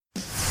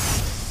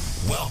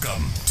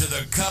Welcome to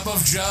the Cup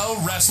of Joe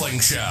Wrestling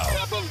Show.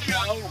 Cup of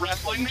Joe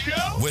Wrestling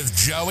Show? With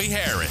Joey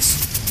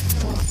Harris.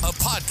 A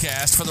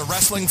podcast for the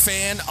wrestling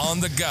fan on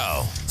the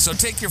go. So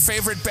take your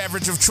favorite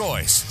beverage of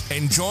choice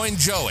and join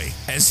Joey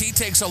as he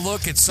takes a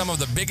look at some of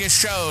the biggest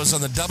shows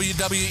on the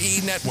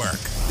WWE Network.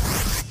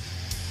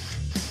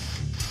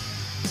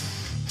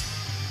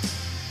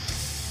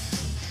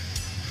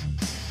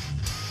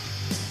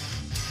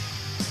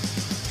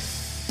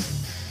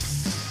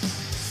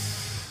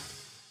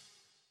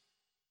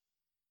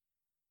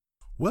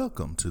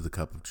 Welcome to the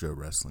Cup of Joe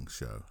Wrestling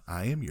Show.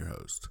 I am your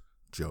host,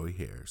 Joey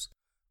Harris.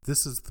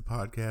 This is the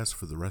podcast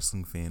for the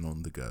wrestling fan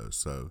on the go,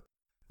 so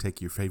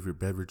take your favorite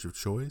beverage of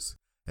choice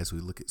as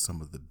we look at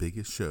some of the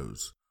biggest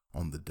shows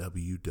on the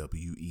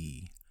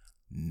WWE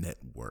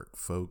Network.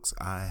 Folks,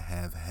 I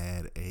have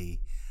had a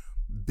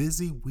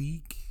busy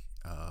week,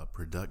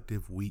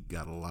 productive week,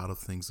 got a lot of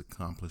things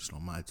accomplished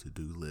on my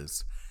to-do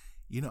list.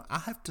 You know, I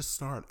have to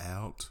start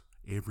out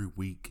every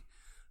week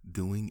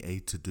doing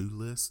a to-do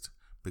list,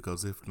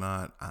 because if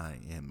not, I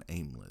am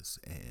aimless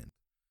and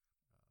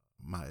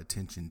my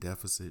attention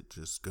deficit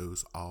just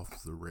goes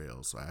off the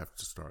rails. So I have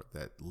to start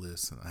that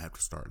list and I have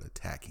to start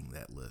attacking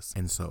that list.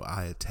 And so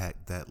I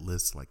attacked that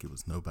list like it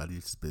was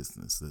nobody's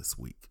business this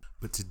week.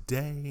 But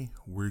today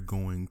we're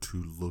going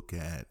to look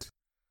at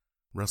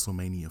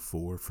WrestleMania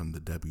 4 from the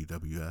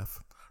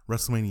WWF.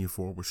 WrestleMania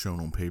 4 was shown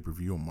on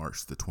pay-per-view on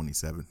March the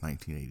 27th,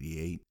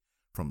 1988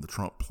 from the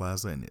Trump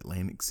Plaza in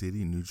Atlantic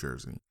City, New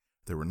Jersey.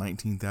 There were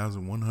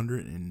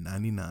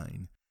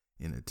 19,199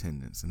 in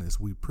attendance. And as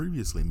we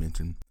previously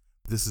mentioned,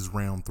 this is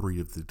round 3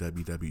 of the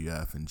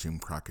WWF and Jim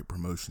Crockett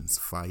Promotions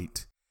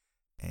fight.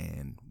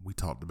 And we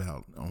talked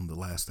about on the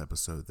last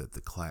episode that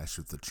the Clash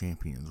of the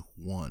Champions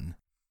 1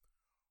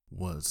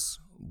 was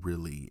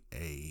really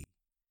a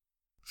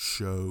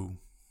show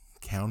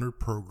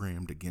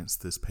counter-programmed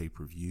against this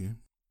pay-per-view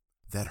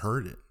that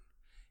hurt it.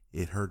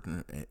 It hurt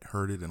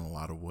it in a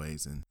lot of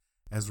ways. And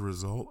as a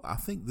result, I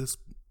think this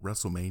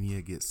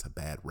WrestleMania gets a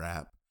bad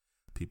rap.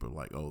 People are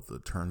like, oh, the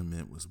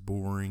tournament was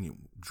boring, it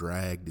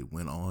dragged, it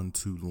went on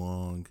too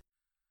long.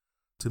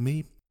 To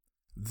me,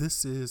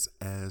 this is,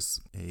 as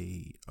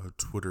a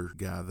Twitter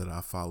guy that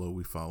I follow,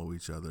 we follow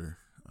each other,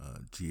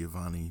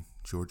 Giovanni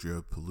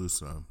Giorgio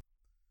Peluso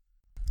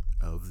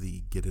of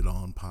the Get It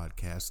On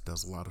podcast,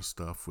 does a lot of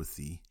stuff with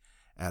the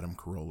Adam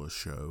Carolla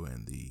show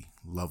and the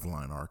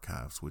Loveline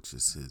Archives, which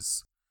is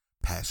his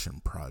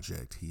passion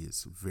project. He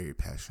is very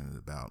passionate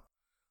about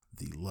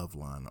the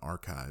Loveline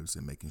Archives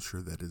and making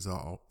sure that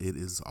it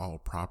is all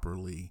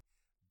properly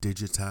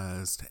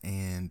digitized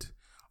and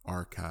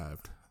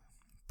archived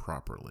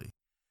properly.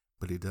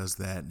 But he does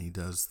that, and he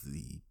does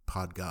the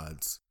Pod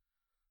Gods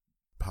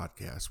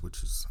podcast,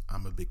 which is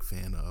I'm a big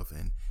fan of,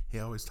 and he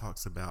always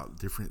talks about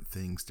different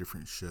things,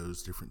 different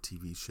shows, different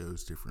TV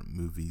shows, different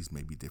movies,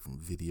 maybe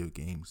different video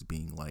games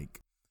being like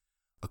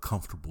a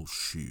comfortable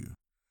shoe.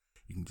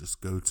 You can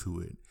just go to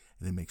it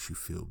and it makes you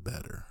feel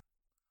better.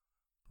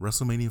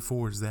 WrestleMania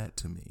 4 is that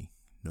to me.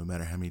 No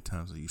matter how many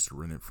times I used to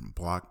rent it from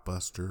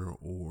Blockbuster,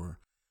 or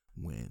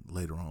when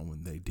later on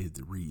when they did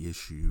the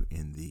reissue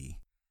in the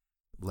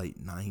late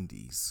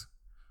 90s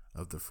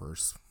of the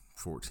first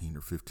 14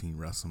 or 15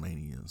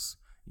 WrestleManias,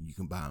 you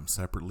can buy them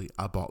separately.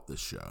 I bought this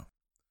show.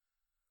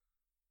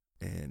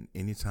 And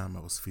anytime I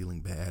was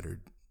feeling bad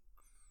or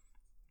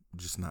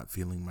just not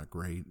feeling my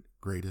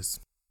greatest,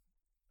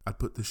 I'd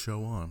put this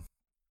show on.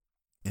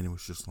 And it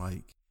was just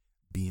like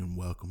being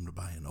welcomed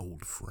by an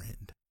old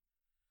friend.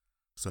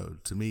 So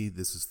to me,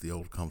 this is the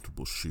old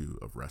comfortable shoe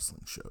of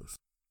wrestling shows.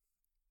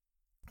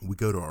 We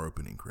go to our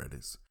opening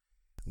credits.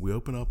 We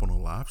open up on a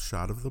live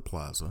shot of the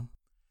plaza.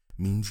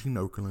 Mean Gene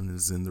Okerlund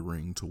is in the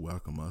ring to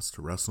welcome us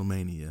to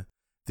WrestleMania.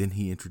 Then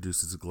he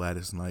introduces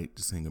Gladys Knight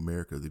to sing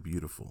America the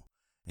Beautiful.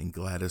 And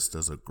Gladys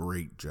does a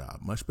great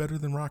job. Much better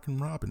than Rockin'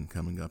 Robin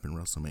coming up in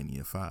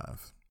WrestleMania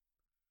 5.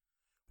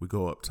 We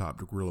go up top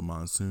to Gorilla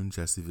Monsoon,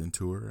 Jesse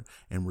Ventura,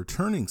 and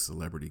returning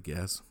celebrity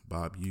guest,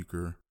 Bob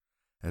Uecker,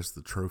 as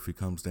the trophy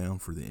comes down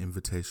for the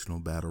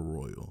Invitational Battle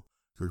Royal.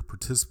 Your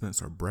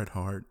participants are Bret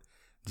Hart,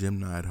 Jim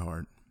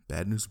Neidhart,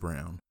 Bad News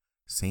Brown,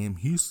 Sam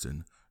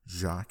Houston,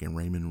 Jacques and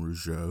Raymond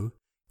Rougeau,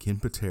 Ken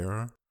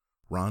Patera,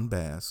 Ron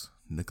Bass,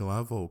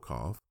 Nikolai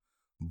Volkov,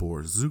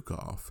 Boris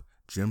Zukov,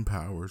 Jim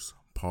Powers,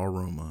 Paul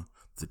Roma,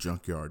 The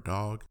Junkyard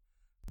Dog,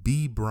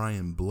 B.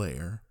 Brian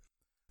Blair,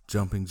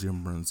 Jumping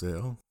Jim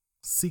Brunzell,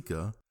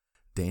 Sika,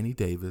 Danny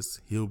Davis,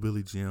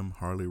 Hillbilly Jim,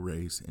 Harley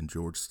Race, and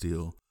George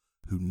Steele,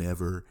 who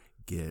never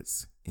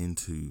gets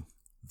into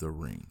the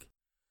ring.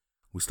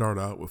 We start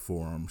out with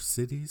forearm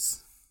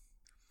cities,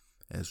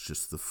 as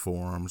just the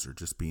forearms are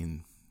just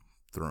being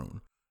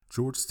thrown.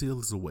 George Steele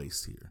is a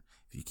waste here.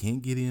 If you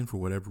can't get in for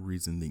whatever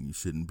reason, then you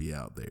shouldn't be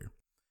out there.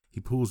 He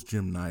pulls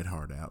Jim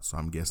Neidhart out, so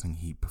I'm guessing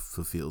he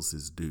fulfills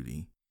his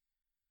duty.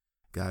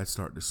 Guys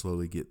start to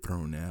slowly get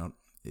thrown out.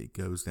 It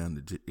gets down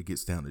to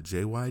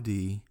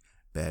JYD,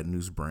 Bad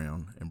News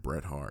Brown, and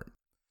Bret Hart.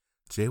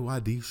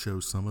 JYD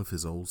shows some of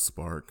his old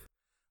spark,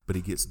 but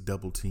he gets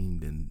double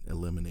teamed and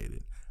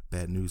eliminated.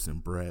 Bad News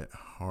and Bret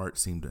Hart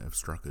seem to have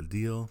struck a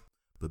deal,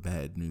 but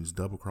Bad News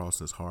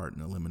double-crosses Hart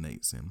and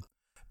eliminates him.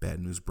 Bad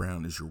News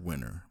Brown is your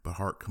winner, but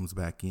Hart comes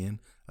back in,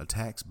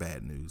 attacks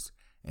Bad News,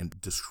 and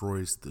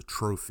destroys the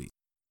trophy.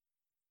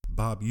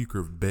 Bob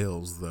Uecker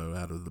bails, though,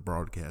 out of the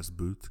broadcast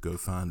booth to go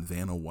find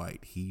Vanna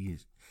White. He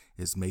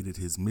has made it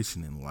his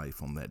mission in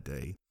life on that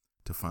day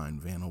to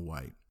find Vanna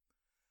White.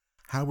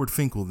 Howard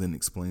Finkel then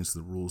explains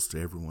the rules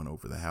to everyone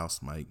over the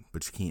house mic,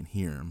 but you can't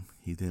hear him.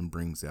 He then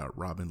brings out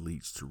Robin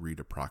Leach to read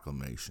a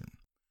proclamation.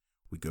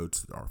 We go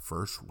to our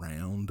first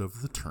round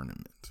of the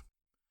tournament.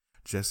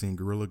 Jesse and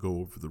Gorilla go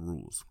over the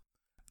rules.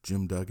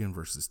 Jim Duggan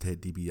versus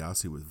Ted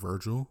DiBiase with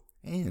Virgil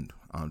and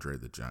Andre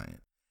the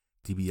Giant.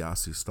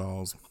 DiBiase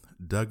stalls.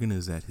 Duggan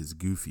is at his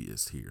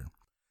goofiest here.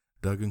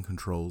 Duggan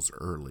controls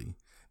early.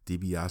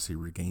 DiBiase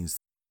regains.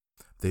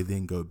 They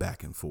then go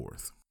back and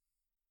forth.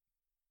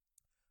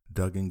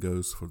 Duggan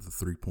goes for the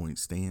 3-point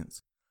stance,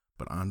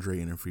 but Andre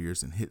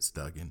interferes and hits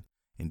Duggan,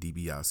 and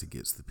DiBiase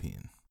gets the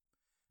pin.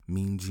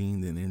 Mean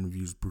Gene then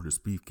interviews Brutus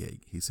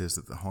Beefcake. He says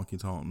that the Honky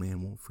Tonk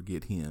Man won't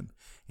forget him,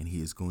 and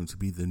he is going to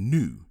be the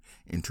new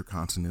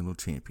Intercontinental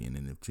Champion,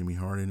 and if Jimmy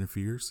Hart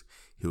interferes,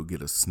 he'll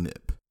get a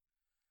snip.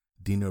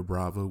 Dino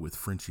Bravo with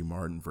Frenchie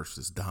Martin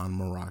versus Don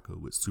Morocco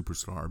with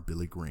superstar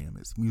Billy Graham.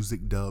 It's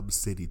Music Dub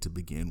City to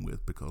begin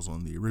with, because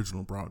on the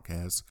original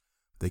broadcast,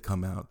 they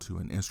come out to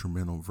an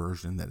instrumental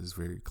version that is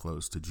very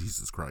close to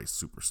Jesus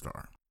Christ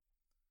Superstar.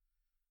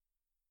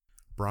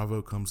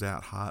 Bravo comes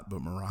out hot,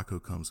 but Morocco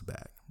comes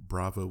back.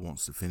 Bravo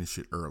wants to finish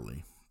it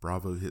early.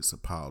 Bravo hits a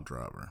pile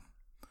driver,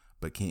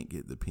 but can't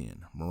get the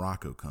pin.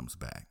 Morocco comes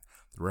back.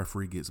 The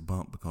referee gets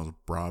bumped because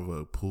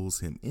Bravo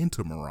pulls him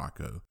into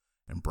Morocco,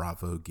 and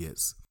Bravo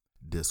gets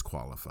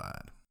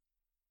disqualified.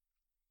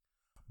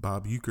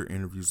 Bob Uecker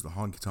interviews the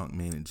Honky Tonk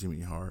Man and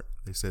Jimmy Hart.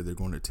 They say they're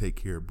going to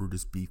take care of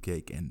Brutus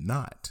Beefcake and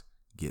not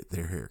get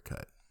their hair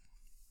cut.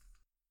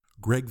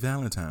 Greg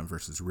Valentine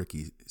versus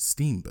Ricky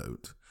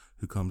Steamboat,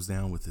 who comes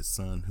down with his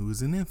son, who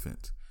is an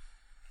infant.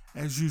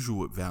 As usual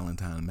with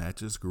Valentine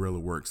matches, Gorilla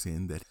works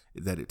in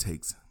that it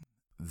takes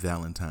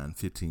Valentine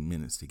 15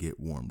 minutes to get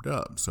warmed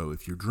up. So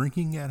if you're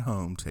drinking at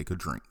home, take a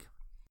drink.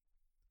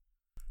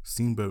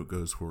 Steamboat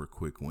goes for a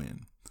quick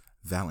win.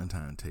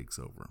 Valentine takes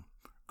over.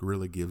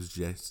 Gorilla gives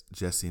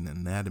Jesse an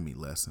anatomy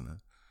lesson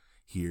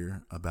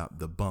here about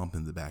the bump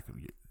in the back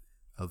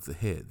of the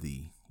head,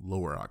 the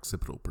lower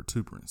occipital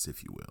protuberance,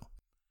 if you will.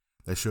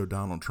 They show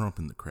Donald Trump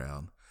in the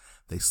crowd.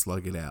 They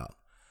slug it out,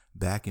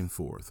 back and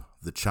forth.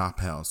 The chop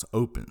house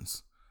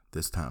opens,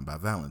 this time by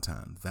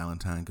Valentine.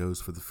 Valentine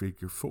goes for the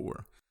figure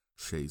 4,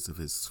 shades of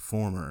his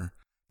former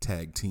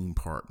tag team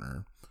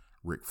partner,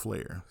 Ric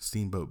Flair.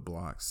 Steamboat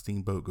blocks.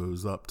 Steamboat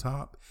goes up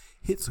top,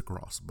 hits a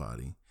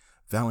crossbody.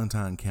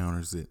 Valentine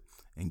counters it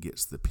and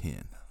gets the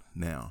pin.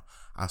 Now,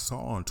 I saw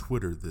on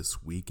Twitter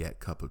this week at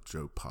Cup of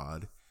Joe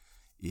Pod,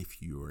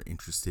 if you are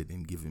interested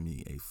in giving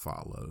me a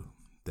follow,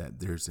 that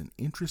there's an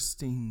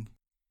interesting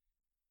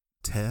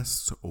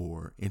test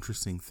or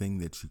interesting thing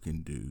that you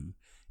can do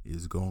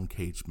is go on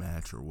Cage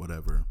Match or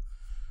whatever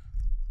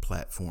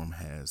platform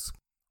has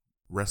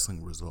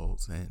wrestling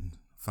results and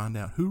find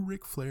out who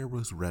Ric Flair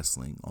was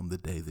wrestling on the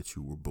day that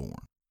you were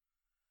born.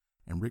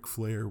 And Ric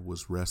Flair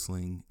was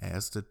wrestling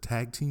as the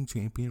tag team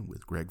champion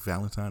with Greg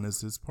Valentine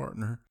as his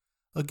partner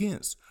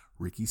against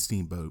Ricky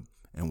Steamboat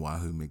and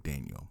Wahoo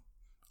McDaniel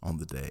on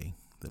the day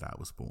that I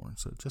was born.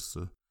 So just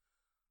a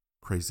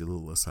crazy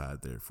little aside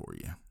there for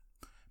you.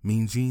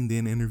 Mean Gene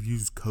then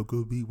interviews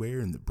Coco Beware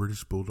and the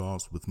British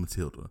Bulldogs with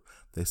Matilda.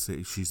 They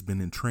say she's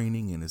been in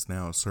training and is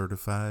now a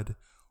certified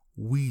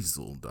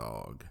weasel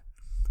dog.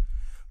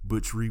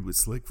 Butch Reed with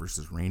Slick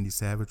versus Randy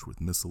Savage with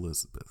Miss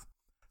Elizabeth.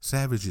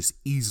 Savage is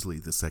easily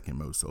the second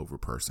most over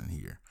person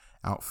here.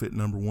 Outfit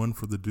number 1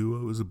 for the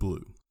duo is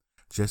blue.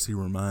 Jesse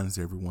reminds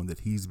everyone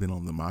that he's been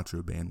on the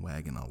macho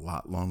bandwagon a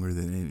lot longer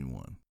than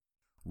anyone.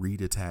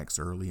 Reed attacks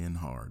early and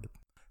hard.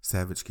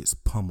 Savage gets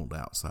pummeled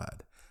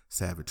outside.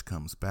 Savage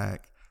comes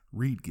back.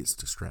 Reed gets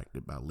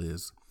distracted by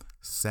Liz.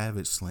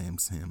 Savage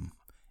slams him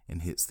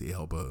and hits the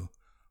elbow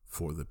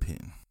for the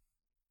pin.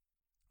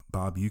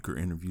 Bob Uecker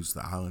interviews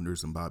the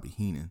Islanders and Bobby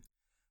Heenan.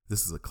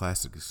 This is a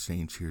classic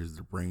exchange here as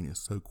the brain is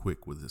so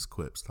quick with his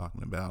clips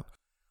talking about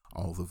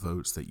all the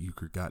votes that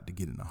Uecker got to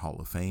get in the Hall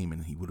of Fame,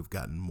 and he would have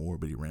gotten more,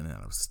 but he ran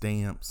out of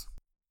stamps.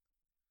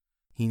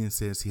 Heenan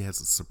says he has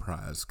a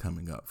surprise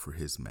coming up for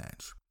his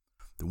match.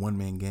 The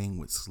one-man gang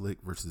with Slick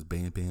versus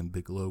Bam Bam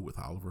Bigelow with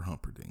Oliver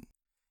Humperdinck.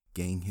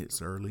 Gang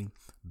hits early.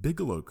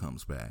 Bigelow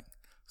comes back.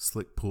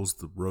 Slick pulls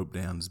the rope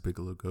down as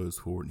Bigelow goes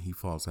forward, and he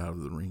falls out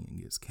of the ring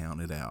and gets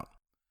counted out.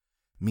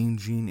 Mean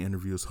Gene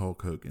interviews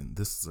Hulk Hogan.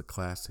 This is a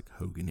classic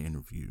Hogan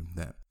interview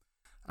that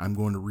I'm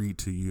going to read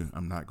to you.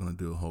 I'm not going to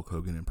do a Hulk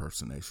Hogan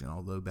impersonation,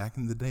 although back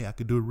in the day I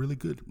could do a really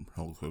good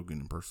Hulk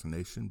Hogan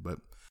impersonation, but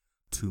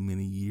too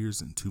many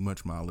years and too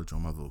much mileage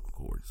on my vocal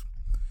cords.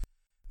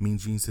 Mean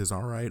Gene says,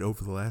 all right,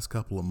 over the last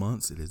couple of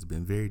months, it has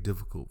been very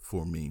difficult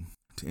for me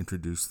to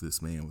introduce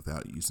this man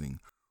without using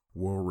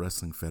World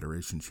Wrestling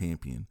Federation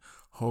champion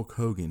Hulk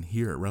Hogan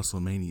here at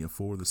WrestleMania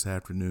 4 this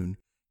afternoon.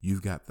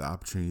 You've got the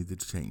opportunity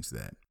to change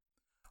that.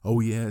 Oh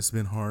yeah, it's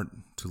been hard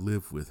to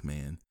live with,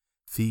 man.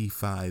 Fee,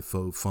 fi,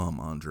 fo, fum,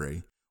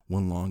 Andre.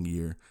 One long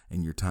year,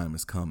 and your time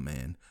has come,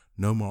 man.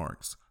 No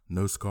marks,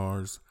 no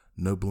scars,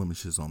 no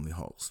blemishes on the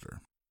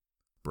holster,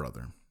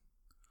 brother.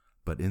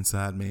 But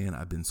inside, man,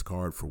 I've been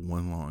scarred for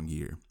one long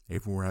year.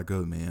 Everywhere I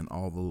go, man,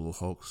 all the little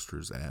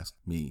Hulksters ask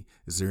me,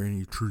 is there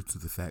any truth to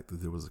the fact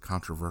that there was a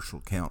controversial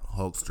Count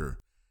Hulkster?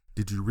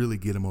 Did you really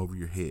get him over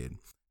your head?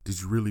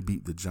 Did you really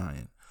beat the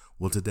giant?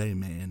 Well, today,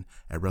 man,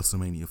 at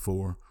WrestleMania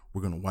 4,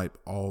 we're going to wipe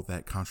all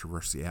that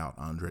controversy out,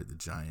 Andre the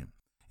Giant.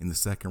 In the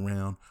second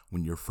round,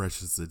 when you're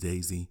fresh as a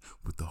daisy,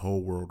 with the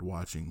whole world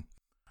watching,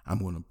 I'm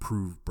going to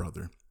prove,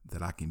 brother,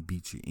 that I can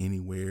beat you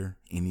anywhere,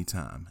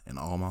 anytime. And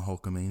all my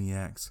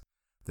Hulkamaniacs,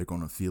 they're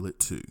going to feel it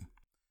too.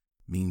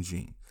 Mean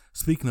Gene.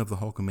 Speaking of the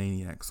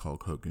Hulkamaniacs,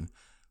 Hulk Hogan,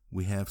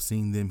 we have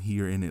seen them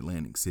here in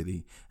Atlantic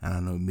City, and I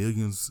know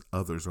millions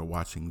others are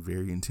watching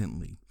very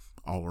intently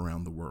all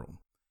around the world.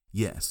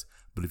 Yes,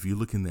 but if you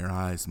look in their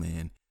eyes,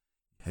 man,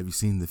 have you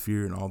seen the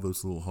fear in all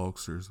those little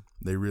Hulksters?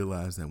 They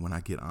realize that when I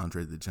get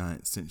Andre the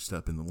Giant cinched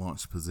up in the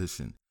launch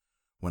position,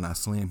 when I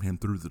slam him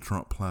through the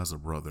Trump Plaza,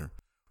 brother,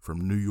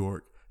 from New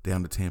York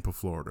down to Tampa,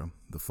 Florida,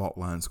 the fault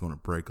line's going to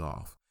break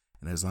off.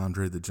 And as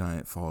Andre the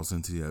Giant falls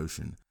into the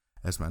ocean,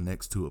 as my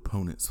next two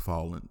opponents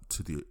fall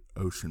into the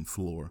ocean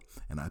floor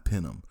and I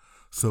pin them,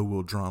 so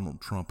will Donald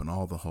Trump and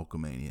all the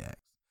Hulkamaniacs.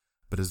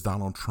 But as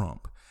Donald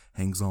Trump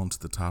hangs on to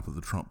the top of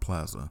the Trump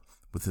Plaza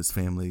with his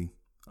family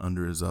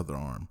under his other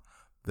arm,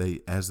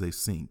 as they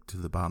sink to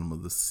the bottom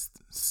of the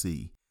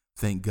sea,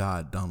 thank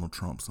God Donald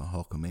Trump's a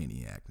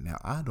Hulkamaniac. Now,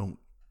 I don't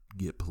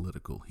get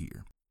political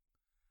here,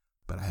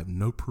 but I have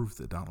no proof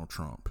that Donald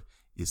Trump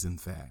is in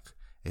fact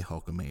a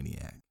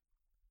Hulkamaniac.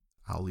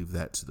 I'll leave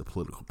that to the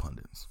political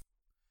pundits.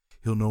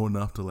 He'll know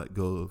enough to let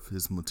go of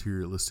his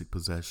materialistic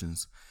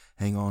possessions,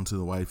 hang on to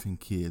the wife and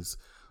kids,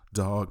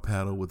 dog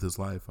paddle with his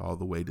life all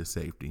the way to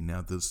safety.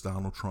 Now, does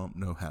Donald Trump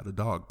know how to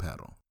dog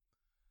paddle?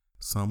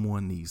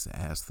 Someone needs to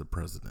ask the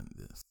president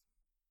this.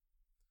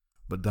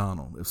 But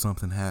Donald, if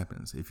something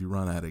happens, if you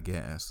run out of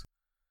gas,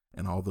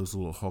 and all those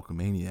little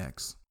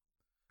Hulkamaniacs,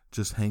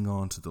 just hang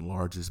on to the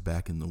largest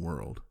back in the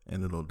world,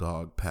 and it'll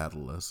dog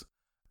paddle us,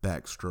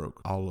 backstroke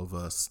all of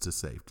us to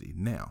safety.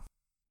 Now,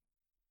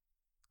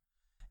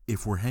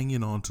 if we're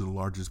hanging on to the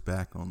largest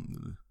back on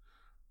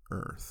the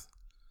earth,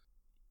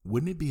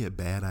 wouldn't it be a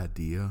bad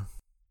idea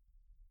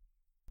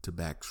to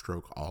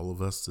backstroke all of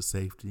us to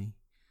safety?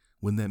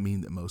 Wouldn't that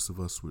mean that most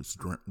of us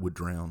would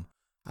drown?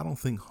 I don't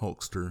think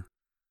Hulkster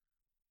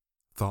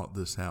thought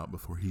this out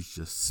before he's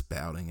just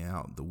spouting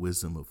out the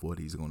wisdom of what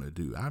he's going to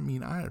do. I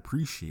mean, I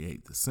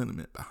appreciate the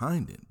sentiment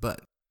behind it, but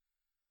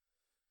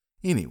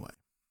anyway,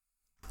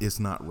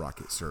 it's not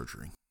rocket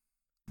surgery.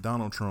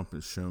 Donald Trump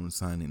is shown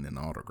signing an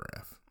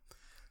autograph.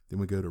 Then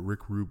we go to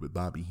Rick Rude with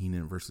Bobby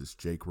Heenan versus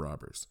Jake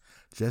Roberts.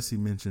 Jesse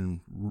mentioned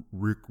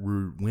Rick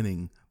Rude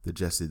winning the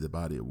Jesse the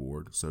Body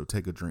Award, so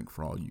take a drink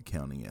for all you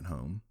counting at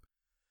home.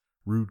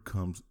 Rude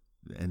comes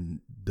and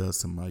does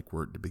some mic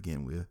work to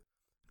begin with.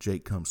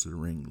 Jake comes to the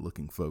ring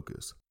looking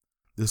focused.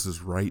 This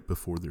is right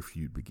before their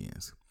feud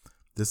begins.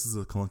 This is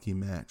a clunky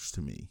match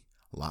to me.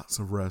 Lots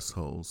of rest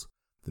holds.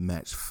 The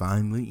match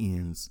finally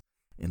ends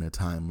in a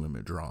time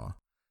limit draw.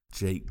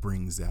 Jake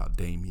brings out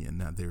Damien.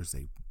 Now there's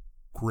a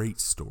great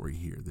story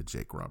here that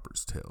Jake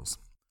Roberts tells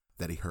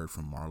that he heard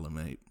from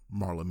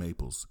Marla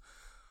Maples,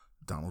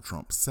 Donald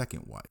Trump's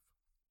second wife.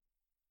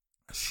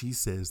 She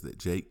says that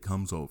Jake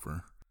comes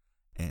over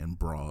and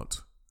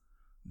brought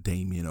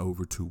Damien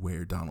over to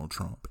where Donald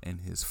Trump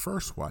and his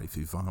first wife,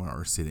 Ivana,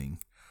 are sitting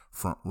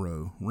front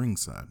row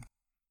ringside.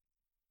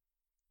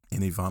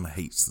 And Ivana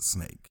hates the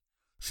snake.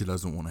 She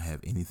doesn't want to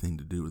have anything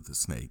to do with the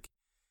snake.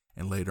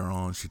 And later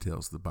on, she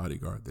tells the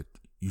bodyguard that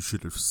you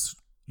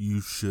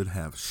should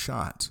have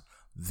shot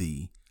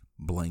the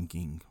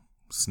blanking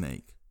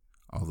snake.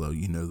 Although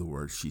you know the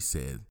word she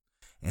said,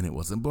 and it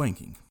wasn't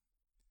blanking.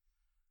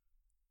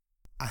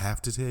 I have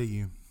to tell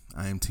you,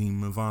 I am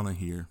Team Ivana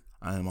here.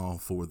 I am all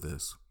for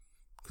this.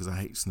 Because I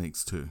hate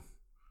snakes too.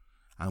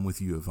 I'm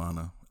with you,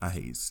 Ivana. I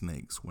hate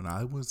snakes. When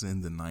I was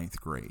in the 9th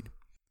grade,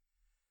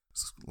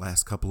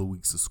 last couple of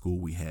weeks of school,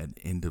 we had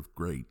end of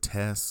grade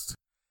tests,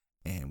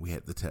 and we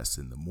had the test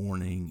in the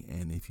morning,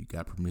 and if you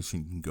got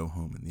permission, you can go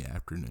home in the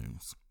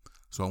afternoons.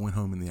 So I went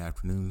home in the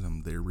afternoons.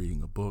 I'm there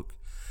reading a book,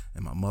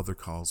 and my mother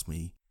calls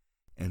me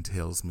and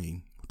tells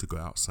me to go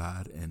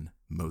outside and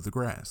mow the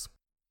grass.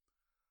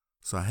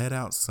 So I head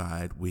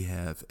outside. We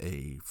have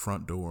a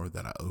front door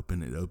that I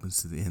open. It opens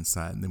to the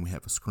inside, and then we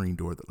have a screen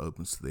door that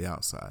opens to the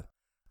outside.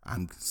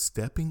 I'm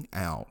stepping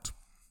out,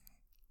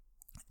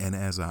 and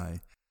as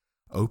I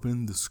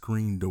open the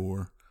screen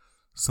door,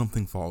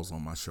 something falls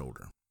on my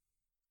shoulder.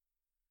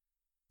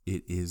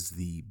 It is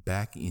the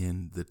back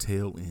end, the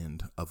tail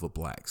end of a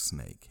black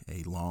snake,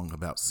 a long,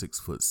 about 6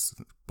 foot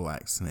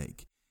black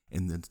snake.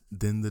 And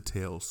then the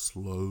tail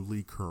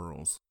slowly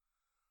curls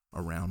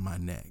around my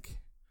neck.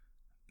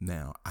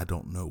 Now, I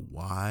don't know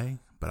why,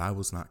 but I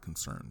was not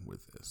concerned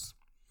with this.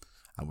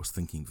 I was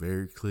thinking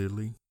very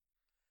clearly.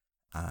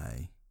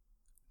 I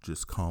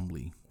just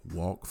calmly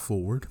walk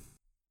forward,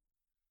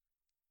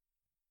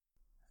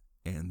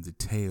 and the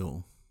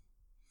tail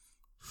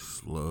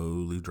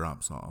slowly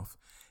drops off,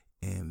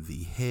 and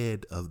the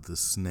head of the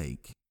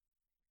snake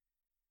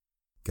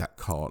got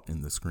caught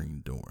in the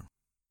screen door.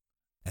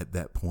 At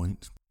that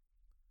point,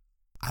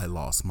 I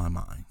lost my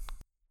mind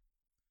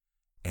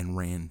and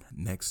ran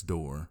next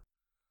door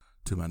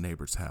to my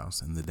neighbor's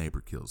house, and the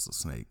neighbor kills the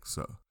snake.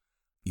 So,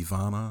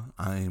 Ivana,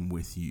 I am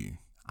with you.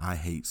 I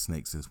hate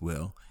snakes as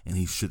well, and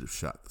he should have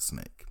shot the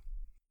snake.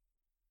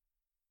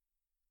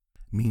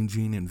 Mean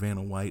Gene and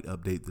Vanna White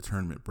update the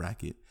tournament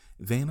bracket.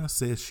 Vanna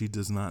says she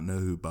does not know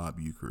who Bob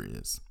Uecker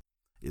is.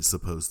 It's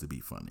supposed to be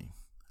funny.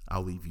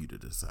 I'll leave you to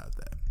decide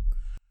that.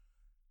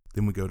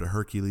 Then we go to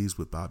Hercules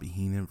with Bobby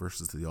Heenan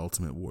versus the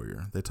Ultimate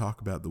Warrior. They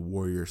talk about the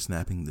Warrior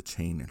snapping the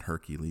chain in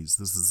Hercules.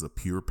 This is a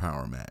pure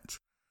power match.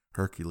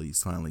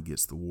 Hercules finally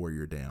gets the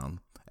Warrior down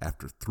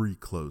after 3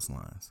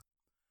 clotheslines.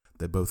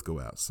 They both go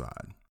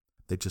outside.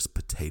 They just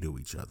potato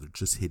each other,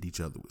 just hit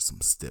each other with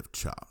some stiff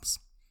chops.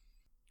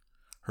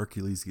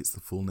 Hercules gets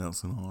the full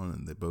Nelson on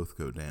and they both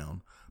go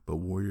down, but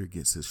Warrior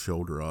gets his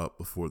shoulder up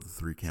before the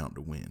 3 count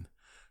to win.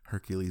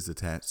 Hercules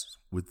attacks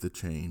with the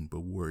chain, but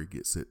Warrior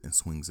gets it and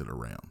swings it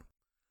around.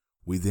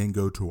 We then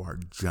go to our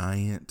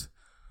giant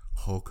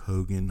Hulk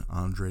Hogan,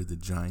 Andre the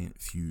Giant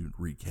feud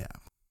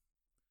recap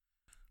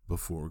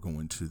before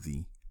going to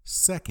the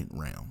second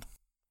round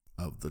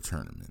of the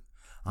tournament.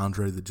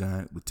 Andre the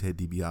Giant with Ted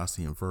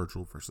DiBiase and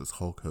Virgil versus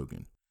Hulk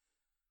Hogan.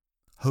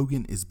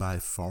 Hogan is by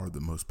far the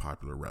most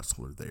popular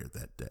wrestler there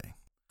that day.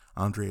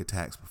 Andre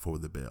attacks before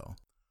the bell.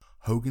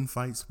 Hogan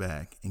fights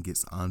back and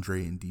gets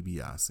Andre and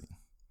DiBiase.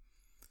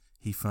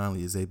 He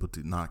finally is able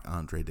to knock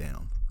Andre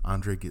down.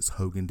 Andre gets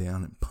Hogan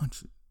down and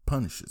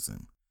punishes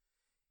him.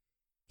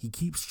 He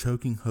keeps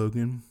choking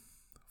Hogan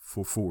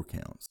for 4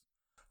 counts.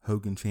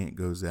 Hogan chant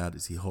goes out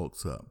as he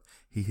hulks up.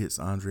 He hits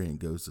Andre and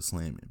goes to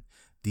slam him.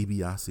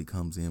 DiBiase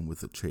comes in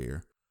with a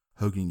chair.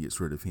 Hogan gets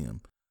rid of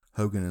him.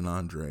 Hogan and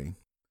Andre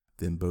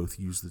then both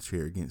use the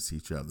chair against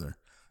each other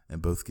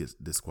and both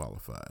get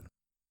disqualified.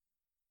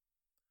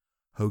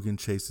 Hogan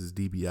chases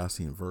DiBiase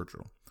and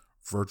Virgil.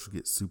 Virgil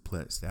gets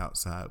suplexed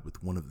outside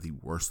with one of the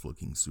worst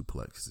looking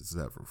suplexes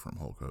ever from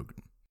Hulk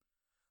Hogan.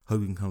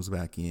 Hogan comes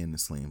back in and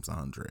slams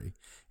Andre,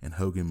 and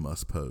Hogan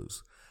must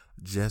pose.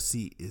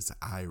 Jesse is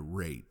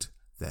irate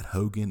that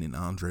Hogan and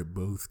Andre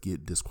both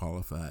get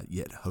disqualified,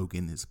 yet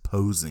Hogan is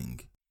posing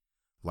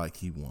like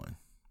he won.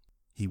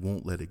 He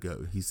won't let it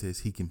go. He says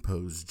he can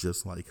pose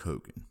just like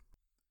Hogan.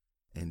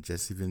 And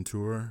Jesse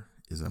Ventura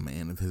is a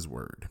man of his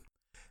word.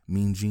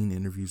 Mean Gene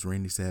interviews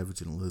Randy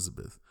Savage and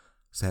Elizabeth.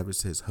 Savage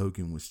says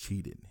Hogan was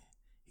cheated.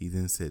 He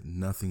then said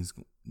nothing's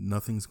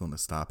going to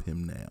stop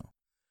him now.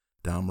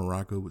 Don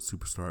Morocco with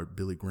superstar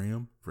Billy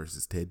Graham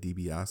versus Ted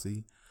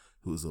DiBiase,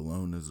 who is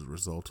alone as a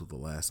result of the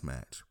last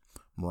match.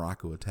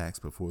 Morocco attacks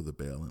before the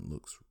bell and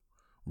looks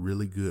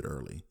really good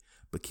early,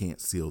 but can't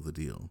seal the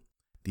deal.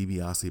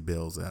 DiBiase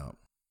bails out,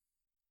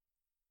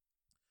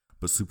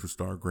 but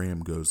superstar Graham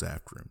goes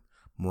after him.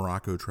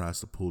 Morocco tries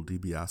to pull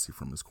DiBiase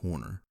from his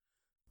corner,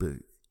 but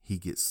he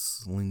gets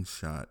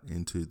slingshot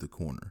into the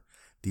corner.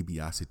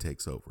 DiBiase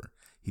takes over.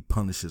 He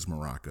punishes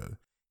Morocco.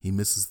 He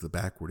misses the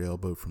backward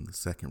elbow from the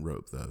second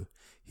rope, though.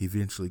 He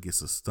eventually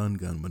gets a stun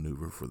gun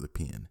maneuver for the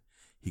pin.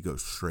 He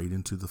goes straight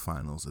into the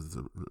finals as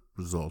a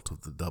result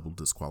of the double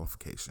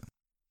disqualification.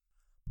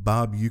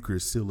 Bob Uecker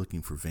is still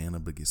looking for Vanna,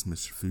 but gets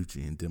Mr.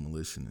 Fuji and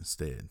Demolition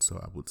instead, so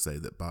I would say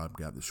that Bob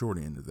got the short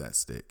end of that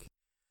stick.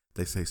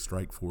 They say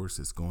Strikeforce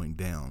is going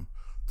down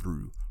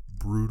through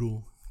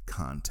brutal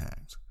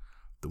contact.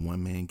 The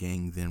one-man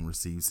gang then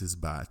receives his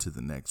bye to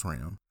the next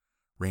round.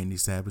 Randy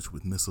Savage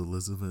with Miss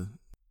Elizabeth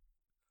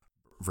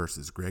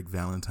versus Greg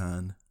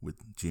Valentine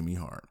with Jimmy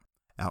Hart.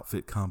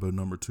 Outfit combo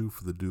number 2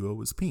 for the duo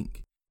is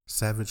pink.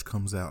 Savage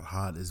comes out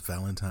hot as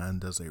Valentine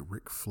does a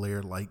Ric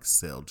Flair-like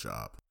sell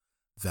job.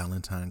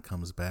 Valentine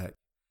comes back.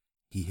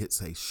 He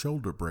hits a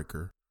shoulder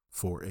breaker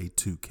for a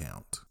 2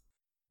 count.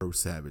 Throws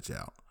Savage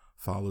out.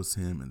 Follows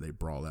him and they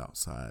brawl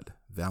outside.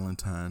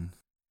 Valentine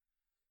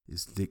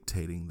is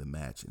dictating the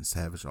match and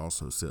Savage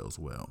also sells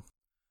well.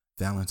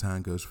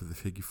 Valentine goes for the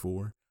figure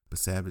 4, but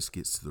Savage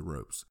gets to the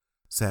ropes.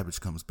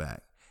 Savage comes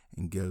back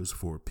and goes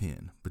for a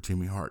pin, but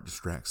Jimmy Hart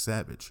distracts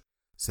Savage.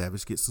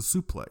 Savage gets the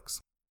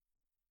suplex.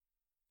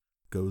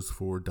 Goes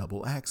for a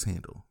double axe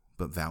handle,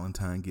 but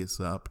Valentine gets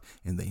up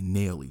and they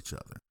nail each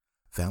other.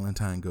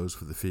 Valentine goes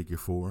for the figure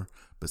 4,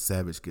 but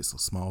Savage gets a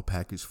small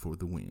package for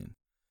the win.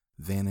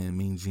 Vanna and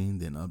Mean Gene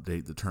then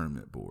update the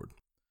tournament board.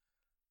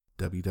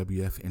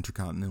 WWF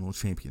Intercontinental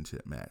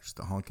Championship match.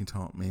 The Honky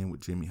Tonk Man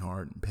with Jimmy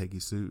Hart and Peggy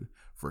Sue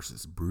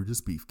versus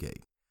Brutus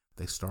Beefcake.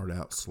 They start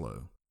out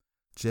slow.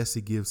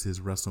 Jesse gives his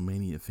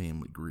WrestleMania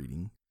family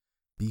greeting.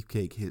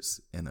 Beefcake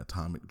hits an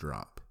atomic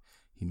drop.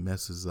 He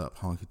messes up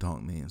Honky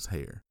Tonk Man's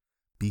hair.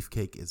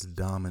 Beefcake is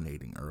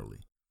dominating early.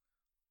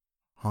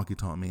 Honky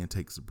Tonk Man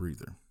takes a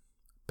breather.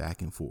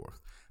 Back and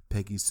forth.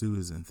 Peggy Sue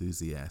is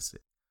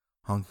enthusiastic.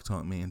 Honky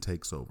Tonk Man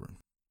takes over,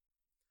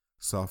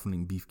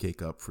 softening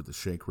Beefcake up for the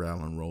shake,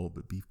 rattle, and roll,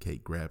 but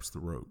Beefcake grabs the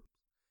rope.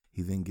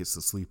 He then gets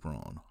the sleeper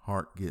on.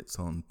 Hart gets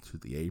onto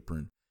the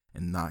apron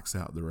and knocks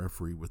out the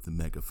referee with the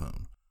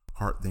megaphone.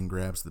 Hart then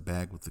grabs the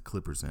bag with the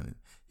clippers in it.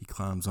 He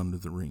climbs under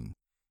the ring.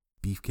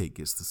 Beefcake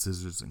gets the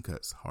scissors and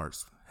cuts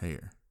Hart's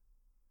hair.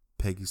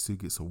 Peggy Sue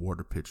gets a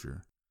water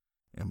pitcher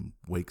and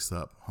wakes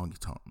up Honky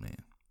Tonk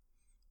Man.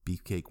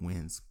 Beefcake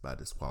wins by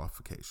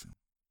disqualification.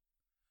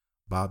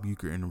 Bob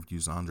Uecker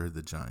interviews Andre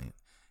the Giant.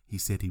 He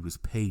said he was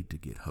paid to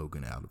get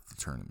Hogan out of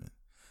the tournament.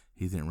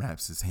 He then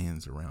wraps his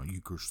hands around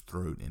Uecker's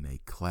throat in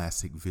a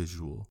classic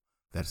visual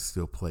that is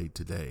still played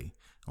today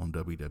on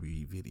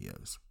WWE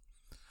videos.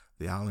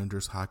 The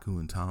Islanders, Haku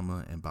and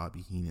Tama, and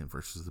Bobby Heenan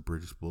versus the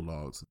British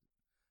Bulldogs,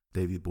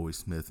 Davey Boy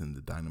Smith and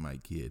the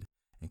Dynamite Kid,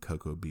 and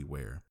Koko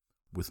Beware,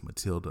 with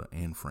Matilda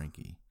and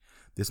Frankie.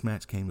 This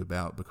match came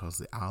about because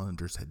the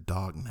Islanders had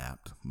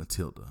dog-napped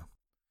Matilda.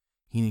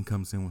 Heenan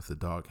comes in with the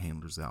dog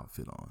handler's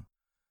outfit on.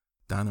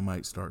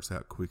 Dynamite starts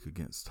out quick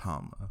against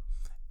Tama,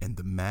 and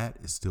the mat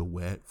is still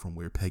wet from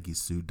where Peggy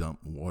Sue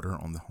dumped water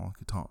on the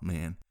Honky Tonk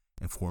Man,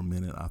 and for a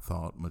minute I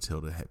thought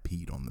Matilda had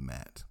peed on the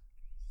mat.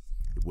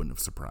 It wouldn't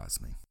have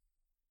surprised me.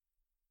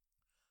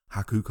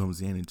 Haku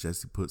comes in and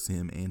Jesse puts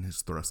him and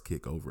his thrust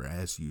kick over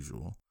as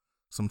usual.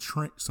 Some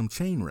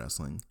chain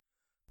wrestling.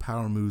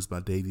 Power moves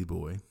by Davey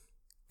Boy.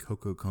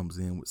 Koko comes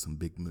in with some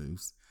big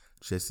moves.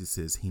 Jesse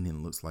says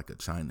Heenan looks like a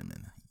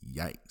Chinaman.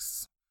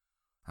 Yikes.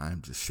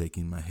 I'm just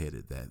shaking my head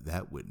at that.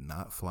 That would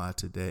not fly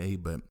today,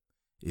 but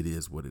it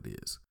is what it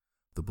is.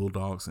 The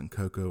Bulldogs and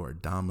Koko are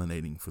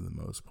dominating for the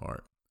most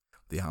part.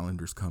 The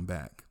Islanders come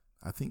back.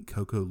 I think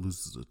Koko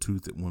loses a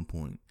tooth at one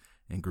point,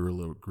 and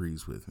Gorilla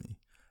agrees with me.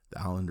 The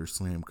Islanders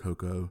slam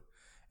Koko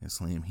and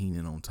slam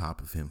Heenan on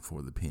top of him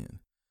for the pin.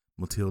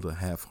 Matilda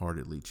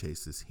half-heartedly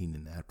chases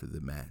Heenan after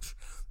the match.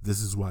 This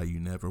is why you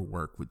never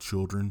work with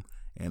children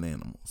and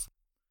animals.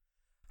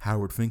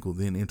 Howard Finkel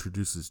then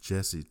introduces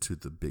Jesse to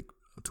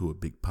a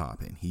big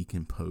pop, and he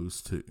can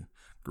pose too.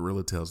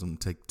 Gorilla tells him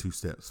to take 2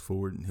 steps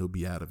forward and he'll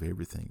be out of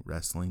everything: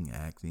 wrestling,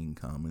 acting,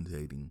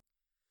 commentating.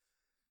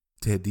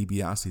 Ted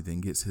DiBiase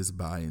then gets his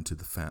bye into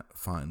the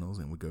finals,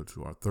 and we go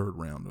to our third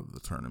round of the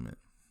tournament.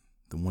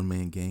 The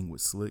one-man gang with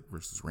Slick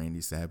versus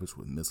Randy Savage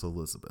with Miss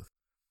Elizabeth.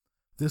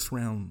 This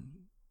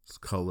round's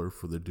color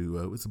for the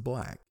duo is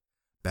black.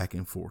 Back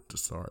and forth to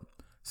start.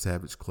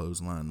 Savage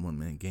clothesline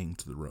one-man gang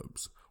to the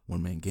ropes.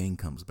 One-man gang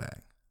comes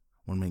back.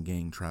 One-man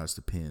gang tries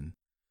to pin,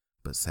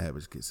 but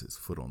Savage gets his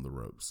foot on the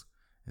ropes,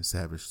 and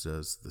Savage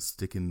does the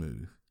stick and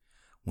move.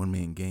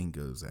 One-man gang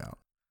goes out.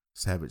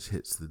 Savage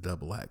hits the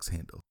double axe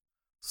handle.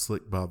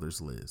 Slick bothers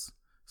Liz.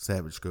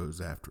 Savage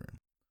goes after him.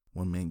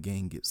 One-man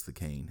gang gets the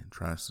cane and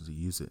tries to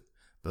use it,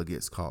 but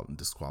gets caught and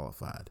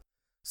disqualified.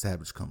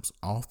 Savage comes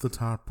off the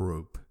top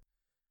rope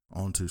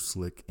onto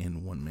Slick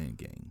and one-man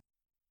gang.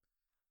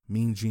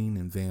 Mean Gene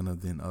and Vanna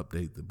then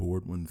update the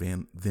board when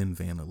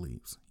Vanna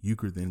leaves.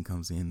 Uecker then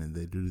comes in and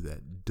they do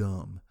that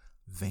dumb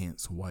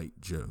Vance White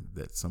joke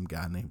that some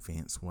guy named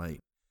Vance White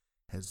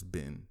has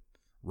been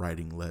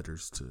writing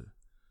letters to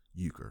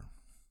Uecker.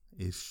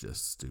 It's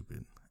just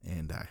stupid,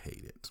 and I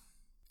hate it.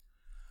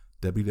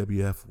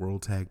 WWF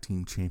World Tag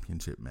Team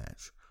Championship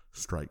match.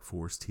 Strike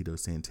Force, Tito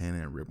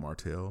Santana and Rip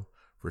Martel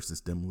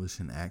versus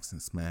Demolition Axe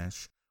and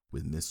Smash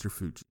with Mr.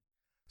 Fuji.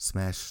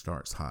 Smash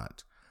starts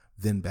hot,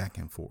 then back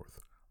and forth.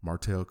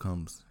 Martel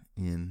comes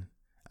in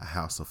a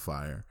house of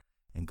fire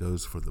and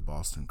goes for the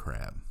Boston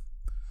Crab.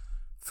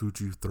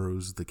 Fuji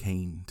throws the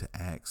cane to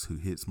Axe, who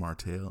hits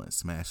Martel, and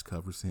Smash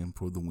covers him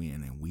for the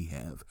win, and we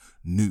have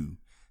new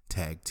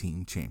tag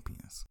team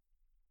champions.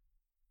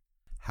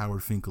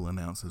 Howard Finkel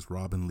announces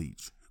Robin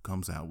Leach, who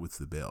comes out with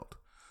the belt.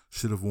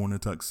 Should have worn a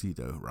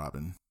tuxedo,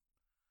 Robin.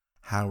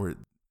 Howard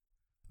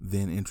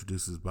then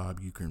introduces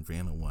Bob Uecker and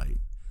Vanna White.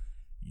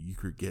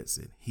 Uecker gets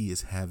it. He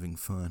is having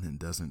fun and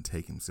doesn't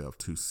take himself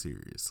too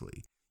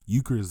seriously.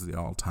 Uecker is the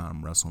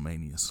all-time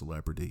WrestleMania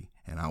celebrity,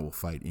 and I will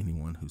fight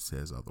anyone who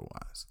says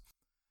otherwise.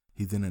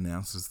 He then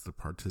announces the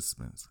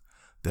participants.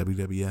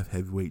 WWF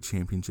Heavyweight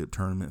Championship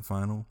Tournament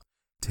Final.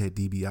 Ted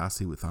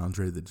DiBiase with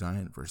Andre the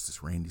Giant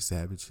versus Randy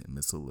Savage and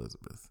Miss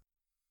Elizabeth.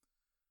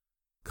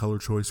 Color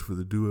choice for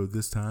the duo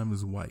this time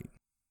is white.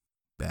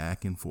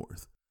 Back and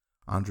forth.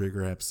 Andre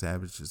grabs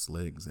Savage's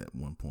legs at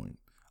one point.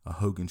 A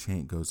Hogan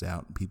chant goes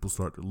out and people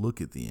start to look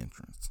at the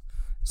entrance.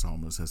 It's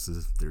almost as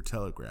if they're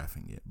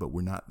telegraphing it, but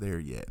we're not there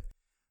yet.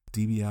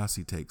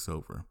 DiBiase takes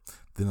over.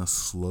 Then a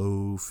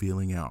slow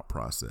feeling out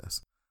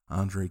process.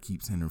 Andre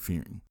keeps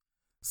interfering.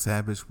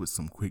 Savage with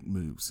some quick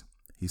moves.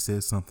 He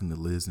says something to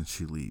Liz and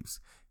she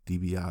leaves.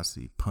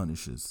 DiBiase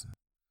punishes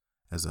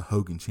as a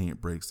Hogan chant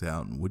breaks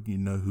out, and wouldn't you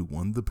know who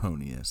won the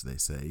pony, as they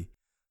say.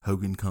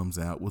 Hogan comes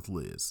out with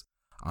Liz.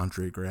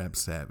 Andre grabs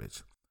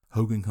Savage.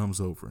 Hogan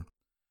comes over.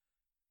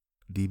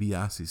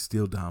 DiBiase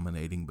still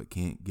dominating but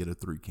can't get a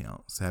 3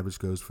 count. Savage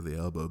goes for the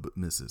elbow but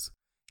misses.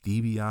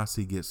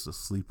 DiBiase gets the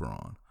sleeper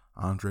on.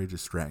 Andre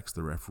distracts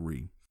the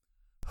referee.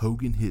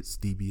 Hogan hits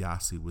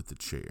DiBiase with the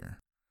chair.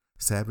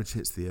 Savage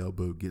hits the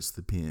elbow, gets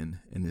the pin,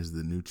 and is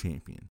the new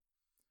champion.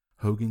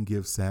 Hogan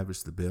gives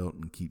Savage the belt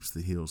and keeps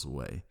the heels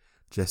away.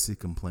 Jesse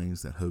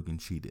complains that Hogan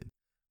cheated.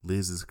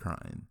 Liz is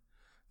crying.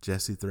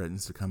 Jesse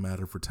threatens to come out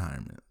of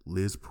retirement.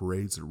 Liz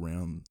parades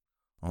around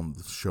on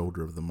the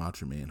shoulder of the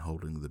Macho Man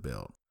holding the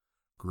belt.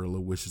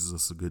 Gorilla wishes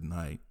us a good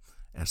night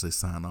as they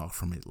sign off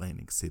from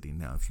Atlantic City.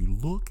 Now, if you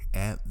look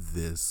at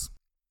this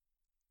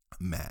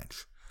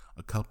match,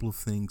 a couple of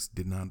things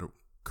did not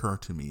occur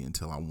to me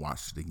until I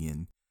watched it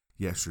again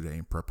yesterday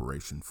in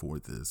preparation for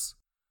this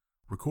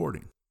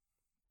recording.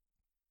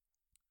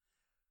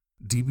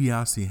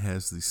 DiBiase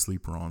has the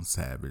sleeper on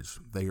Savage.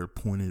 They are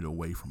pointed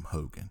away from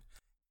Hogan.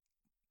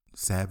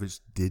 Savage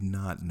did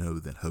not know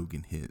that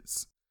Hogan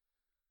hits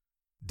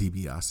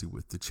DiBiase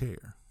with the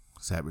chair.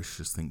 Savage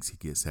just thinks he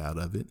gets out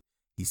of it.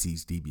 He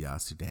sees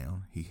DiBiase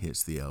down. He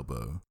hits the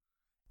elbow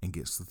and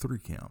gets the 3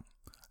 count.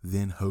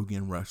 Then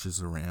Hogan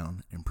rushes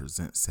around and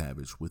presents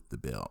Savage with the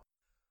belt.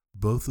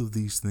 Both of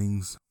these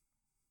things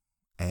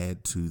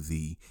add to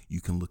the you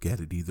can look at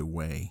it either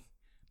way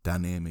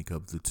dynamic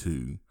of the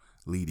two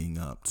leading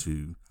up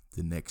to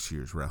the next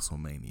year's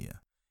WrestleMania.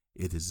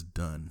 It is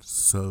done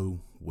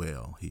so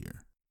well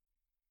here.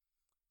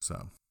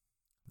 So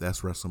that's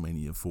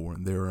WrestleMania 4.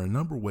 And there are a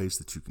number of ways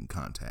that you can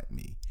contact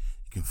me.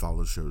 You can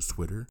follow the show's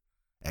Twitter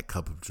at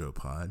Cup of Joe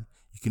Pod.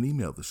 You can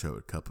email the show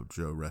at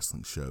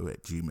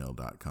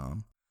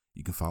cupofjoewrestlingshow@gmail.com.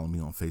 You can follow me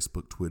on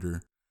Facebook,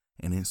 Twitter,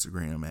 and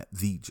Instagram at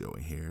The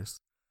Joey Harris.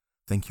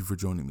 Thank you for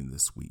joining me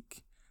this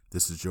week.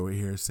 This is Joey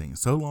Harris saying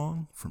so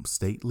long from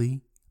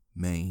Stately,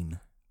 Maine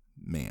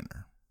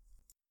Manor.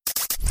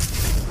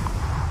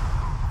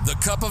 The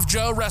Cup of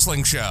Joe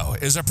Wrestling Show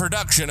is a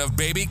production of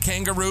Baby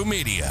Kangaroo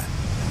Media.